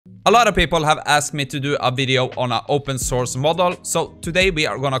A lot of people have asked me to do a video on an open source model, so today we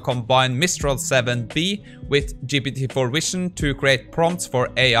are gonna combine Mistral 7b with GPT-4 Vision to create prompts for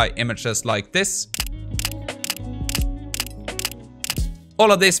AI images like this.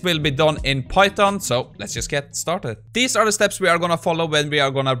 All of this will be done in Python, so let's just get started. These are the steps we are gonna follow when we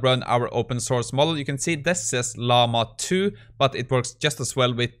are gonna run our open source model. You can see this says Llama 2, but it works just as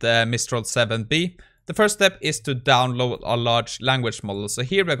well with Mistral 7b. The first step is to download a large language model. So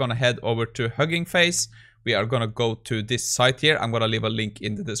here we're gonna head over to Hugging Face. We are gonna go to this site here. I'm gonna leave a link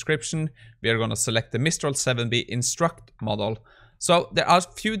in the description. We are gonna select the Mistral 7b Instruct model. So there are a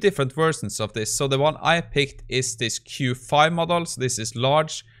few different versions of this. So the one I picked is this Q5 model. So this is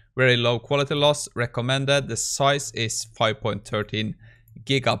large, very low quality loss, recommended. The size is 5.13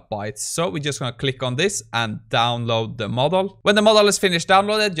 gigabytes. So we're just gonna click on this and download the model. When the model is finished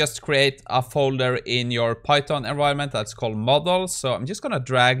downloaded, just create a folder in your Python environment that's called models. So I'm just gonna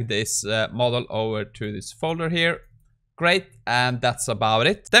drag this model over to this folder here. Great, and that's about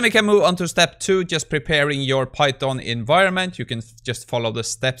it. Then we can move on to step 2, just preparing your Python environment. You can just follow the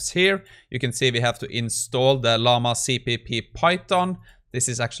steps here. You can see we have to install the llama.cpp Python. This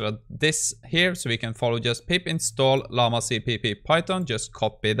is actually this here, so we can follow just pip install llama.cpp Python. Just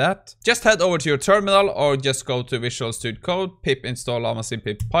copy that. Just head over to your terminal or just go to Visual Studio Code, pip install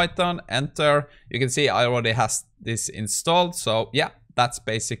llama.cpp Python, enter. You can see I already has this installed, so yeah, that's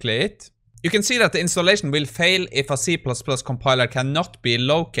basically it. You can see that the installation will fail if a C++ compiler cannot be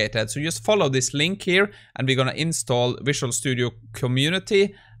located. So just follow this link here and we're gonna install Visual Studio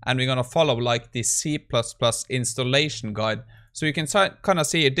Community and we're gonna follow like the C++ installation guide. So you can kind of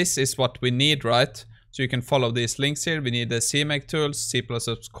see this is what we need, right? So you can follow these links here. We need the CMake tools, C++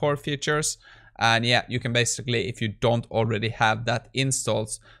 core features. And yeah, you can basically, if you don't already have that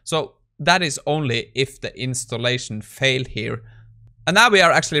installed. So that is only if the installation failed here. And now we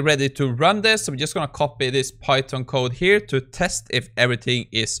are actually ready to run this. So we're just gonna copy this Python code here to test if everything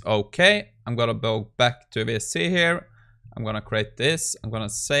is okay. I'm gonna go back to VSC here. I'm gonna create this. I'm gonna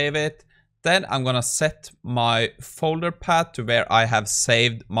save it. Then I'm gonna set my folder path to where I have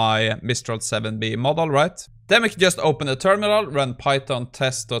saved my Mistral 7b model, right? Then we can just open the terminal, run python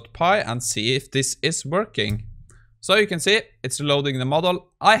test.py and see if this is working. So you can see it's loading the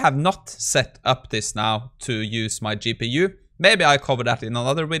model. I have not set up this now to use my GPU. Maybe I covered that in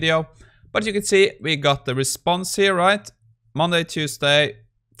another video, but you can see we got the response here, right? Monday, Tuesday,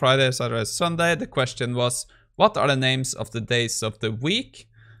 Friday, Saturday, Sunday. The question was, what are the names of the days of the week?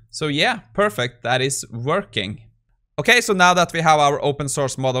 So yeah, perfect, that is working. Okay, so now that we have our open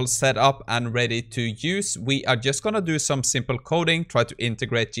source model set up and ready to use, we are just gonna do some simple coding, try to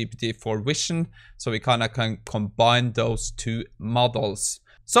integrate GPT-4 Vision, so we kind of can combine those two models.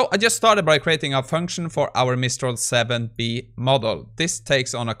 So I just started by creating a function for our Mistral 7b model. This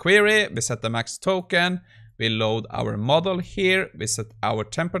takes on a query, we set the max token, we load our model here, we set our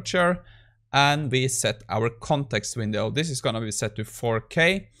temperature, and we set our context window. This is gonna be set to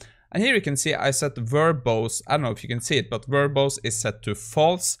 4K. And here you can see I set verbose, I don't know if you can see it, but verbose is set to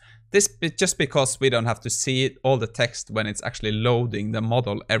false. This is just because we don't have to see all the text when it's actually loading the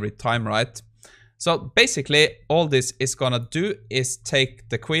model every time, right? So basically all this is gonna do is take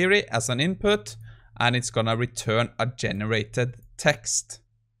the query as an input and it's gonna return a generated text.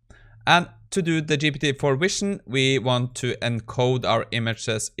 And to do the GPT-4 Vision, we want to encode our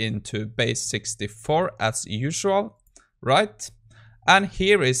images into base 64 as usual, right? And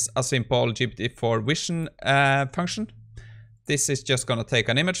here is a simple GPT-4 Vision function. This is just gonna take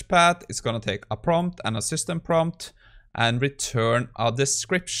an image path, it's gonna take a prompt and a system prompt and return a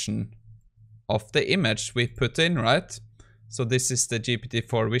description of the image we put in, right? So this is the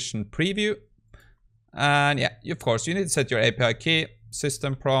GPT-4 Vision preview. And yeah, of course, you need to set your API key,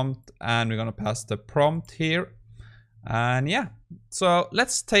 system prompt, and we're gonna pass the prompt here. And yeah, so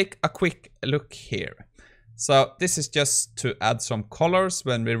let's take a quick look here. So this is just to add some colors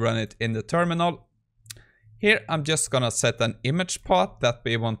when we run it in the terminal. Here, I'm just gonna set an image path that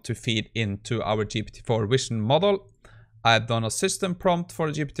we want to feed into our GPT-4 Vision model. I've done a system prompt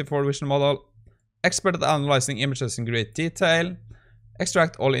for the GPT-4 Vision model. Expert at analyzing images in great detail.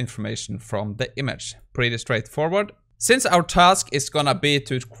 Extract all information from the image. Pretty straightforward. Since our task is gonna be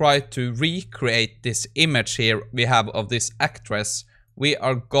to try to recreate this image here we have of this actress, we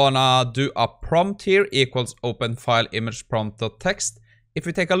are gonna do a prompt here equals open file image prompt.text. If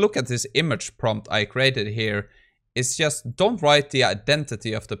we take a look at this image prompt I created here, it's just don't write the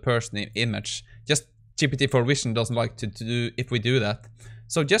identity of the person in image. Just GPT-4 Vision doesn't like to do if we do that.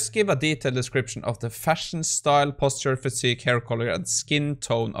 So just give a detailed description of the fashion style, posture, physique, hair color, and skin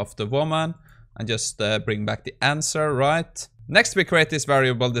tone of the woman. And just bring back the answer, right? Next, we create this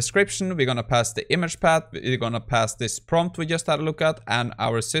variable description. We're gonna pass the image path. We're gonna pass this prompt we just had a look at and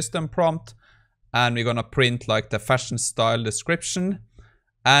our system prompt. And we're gonna print like the fashion style description.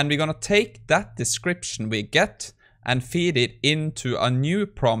 And we're gonna take that description we get and feed it into a new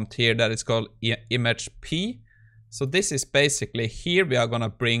prompt here that is called image p. So this is basically here we are gonna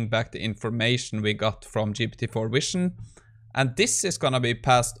bring back the information we got from GPT-4 Vision. And this is gonna be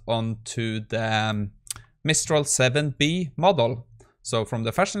passed on to the Mistral 7B model. So from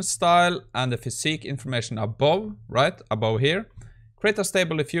the fashion style and the physique information above, right, above here, create a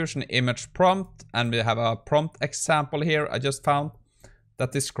stable diffusion image prompt, and we have a prompt example here I just found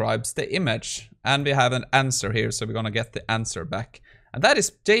that describes the image, and we have an answer here, so we're gonna get the answer back. And that is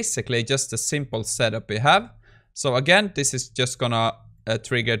basically just a simple setup we have. So again, this is just gonna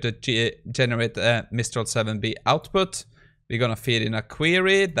trigger the generate Mistral 7B output. We're gonna feed in a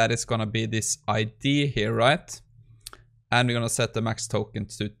query that is gonna be this ID here, right? And we're gonna set the max token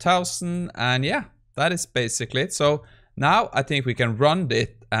to 2000, and yeah, that is basically it. So now I think we can run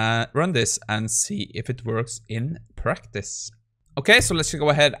this and see if it works in practice. Okay, so let's go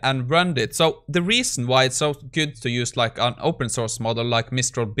ahead and run it. So the reason why it's so good to use like an open source model like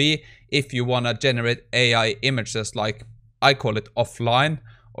Mistral B, if you wanna generate AI images like I call it offline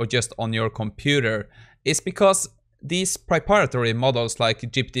or just on your computer, is because these proprietary models like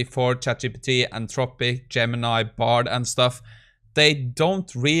GPT-4, ChatGPT, Anthropic, Gemini, Bard and stuff, they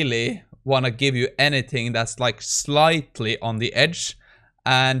don't really want to give you anything that's like slightly on the edge.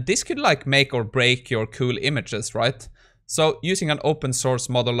 And this could like make or break your cool images, right? So using an open source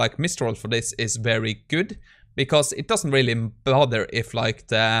model like Mistral for this is very good because it doesn't really bother if like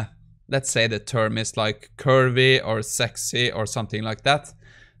let's say the term is like curvy or sexy or something like that.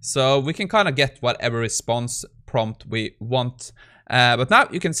 So we can kind of get whatever response prompt we want. But now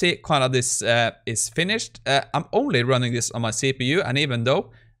you can see kind of this is finished. I'm only running this on my CPU, and even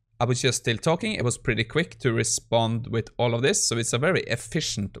though I was just still talking, it was pretty quick to respond with all of this. So it's a very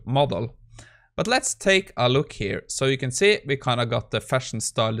efficient model. But let's take a look here. So you can see we kind of got the fashion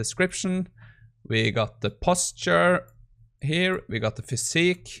style description. We got the posture here. We got the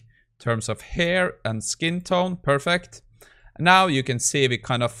physique, terms of hair and skin tone. Perfect. Now you can see we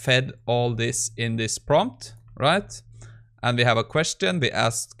kind of fed all this in this prompt, right? And we have a question. We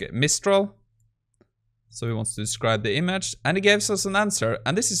asked Mistral. So we want to describe the image, and it gives us an answer.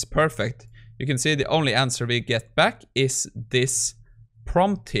 And this is perfect. You can see the only answer we get back is this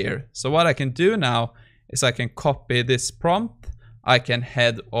prompt here. So what I can do now is I can copy this prompt. I can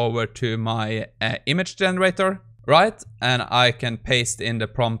head over to my image generator, right? And I can paste in the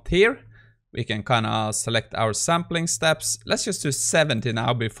prompt here. We can kind of select our sampling steps. Let's just do 70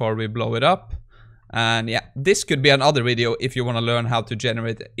 now before we blow it up. And yeah, this could be another video if you want to learn how to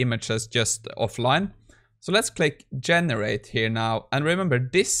generate images just offline. So let's click generate here now. And remember,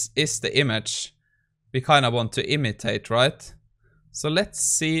 this is the image we kind of want to imitate, right? So let's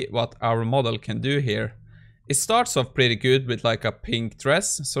see what our model can do here. It starts off pretty good with like a pink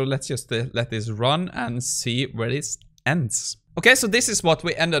dress. So let's just let this run and see where this ends. Okay, so this is what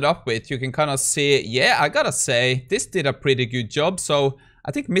we ended up with. You can kind of see, yeah, I gotta say, this did a pretty good job. So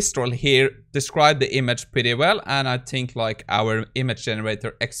I think Mistral here described the image pretty well, and I think like our image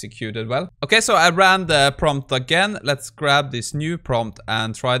generator executed well. Okay, so I ran the prompt again. Let's grab this new prompt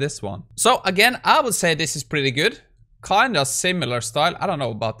and try this one. So again, I would say this is pretty good. Kind of similar style. I don't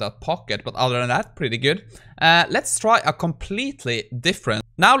know about that pocket, but other than that, pretty good. Let's try a completely different.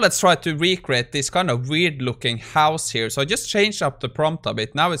 Now let's try to recreate this kind of weird looking house here. So I just changed up the prompt a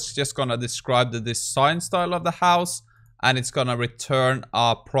bit. Now it's just gonna describe the design style of the house, and it's gonna return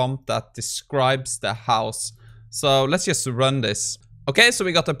a prompt that describes the house. So let's just run this. Okay, so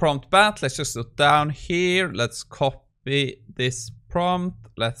we got the prompt back. Let's just go down here. Let's copy this prompt.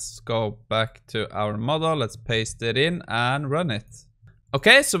 Let's go back to our model. Let's paste it in and run it.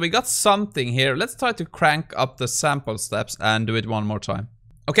 Okay, so we got something here. Let's try to crank up the sample steps and do it one more time.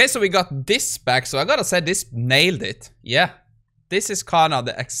 Okay, so we got this back. So I gotta say this nailed it. Yeah, this is kind of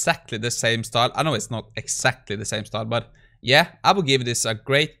exactly the same style. I know it's not exactly the same style, but yeah, I will give this a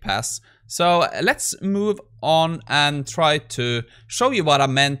great pass. So let's move on and try to show you what I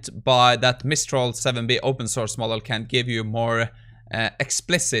meant by that Mistral 7B open source model can give you more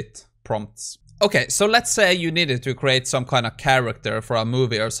explicit prompts. Okay, so let's say you needed to create some kind of character for a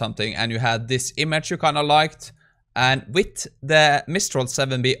movie or something, and you had this image you kind of liked. And with the Mistral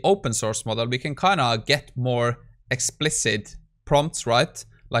 7B open source model, we can kind of get more explicit prompts, right?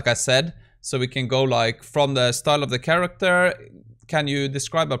 Like I said, so we can go like from the style of the character. Can you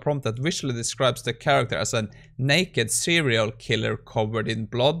describe a prompt that visually describes the character as a naked serial killer covered in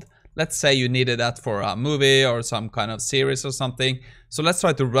blood? Let's say you needed that for a movie or some kind of series or something. So let's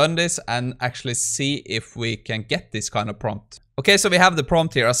try to run this and actually see if we can get this kind of prompt. Okay, so we have the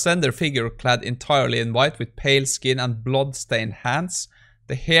prompt here. A slender figure clad entirely in white with pale skin and blood-stained hands.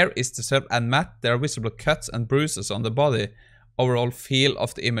 The hair is disturbed and matte. There are visible cuts and bruises on the body. Overall feel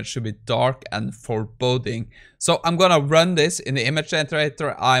of the image should be dark and foreboding. So I'm gonna run this in the image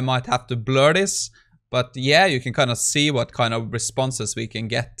generator. I might have to blur this, but yeah, you can kind of see what kind of responses we can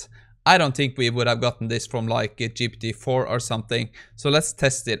get. I don't think we would have gotten this from like a GPT-4 or something. So let's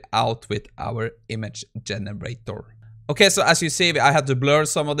test it out with our image generator. Okay, so as you see, I had to blur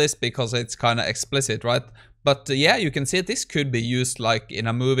some of this because it's kind of explicit, right? But yeah, you can see this could be used like in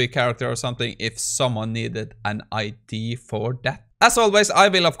a movie character or something if someone needed an ID for that. As always, I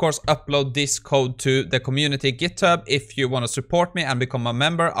will of course upload this code to the community GitHub. If you want to support me and become a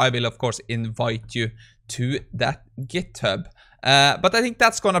member, I will of course invite you to that GitHub. But I think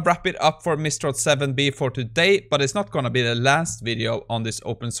that's gonna wrap it up for Mistral 7b for today, but it's not gonna be the last video on this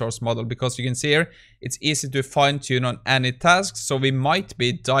open source model because you can see here, it's easy to fine tune on any tasks, so we might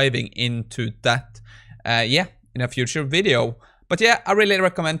be diving into that yeah, in a future video. But yeah, I really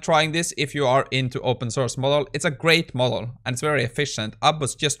recommend trying this if you are into open source model. It's a great model and it's very efficient. I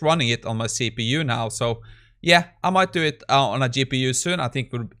was just running it on my CPU now, so yeah, I might do it on a GPU soon. I think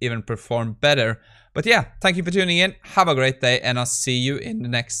it would even perform better. But yeah, thank you for tuning in. Have a great day and I'll see you in the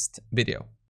next video.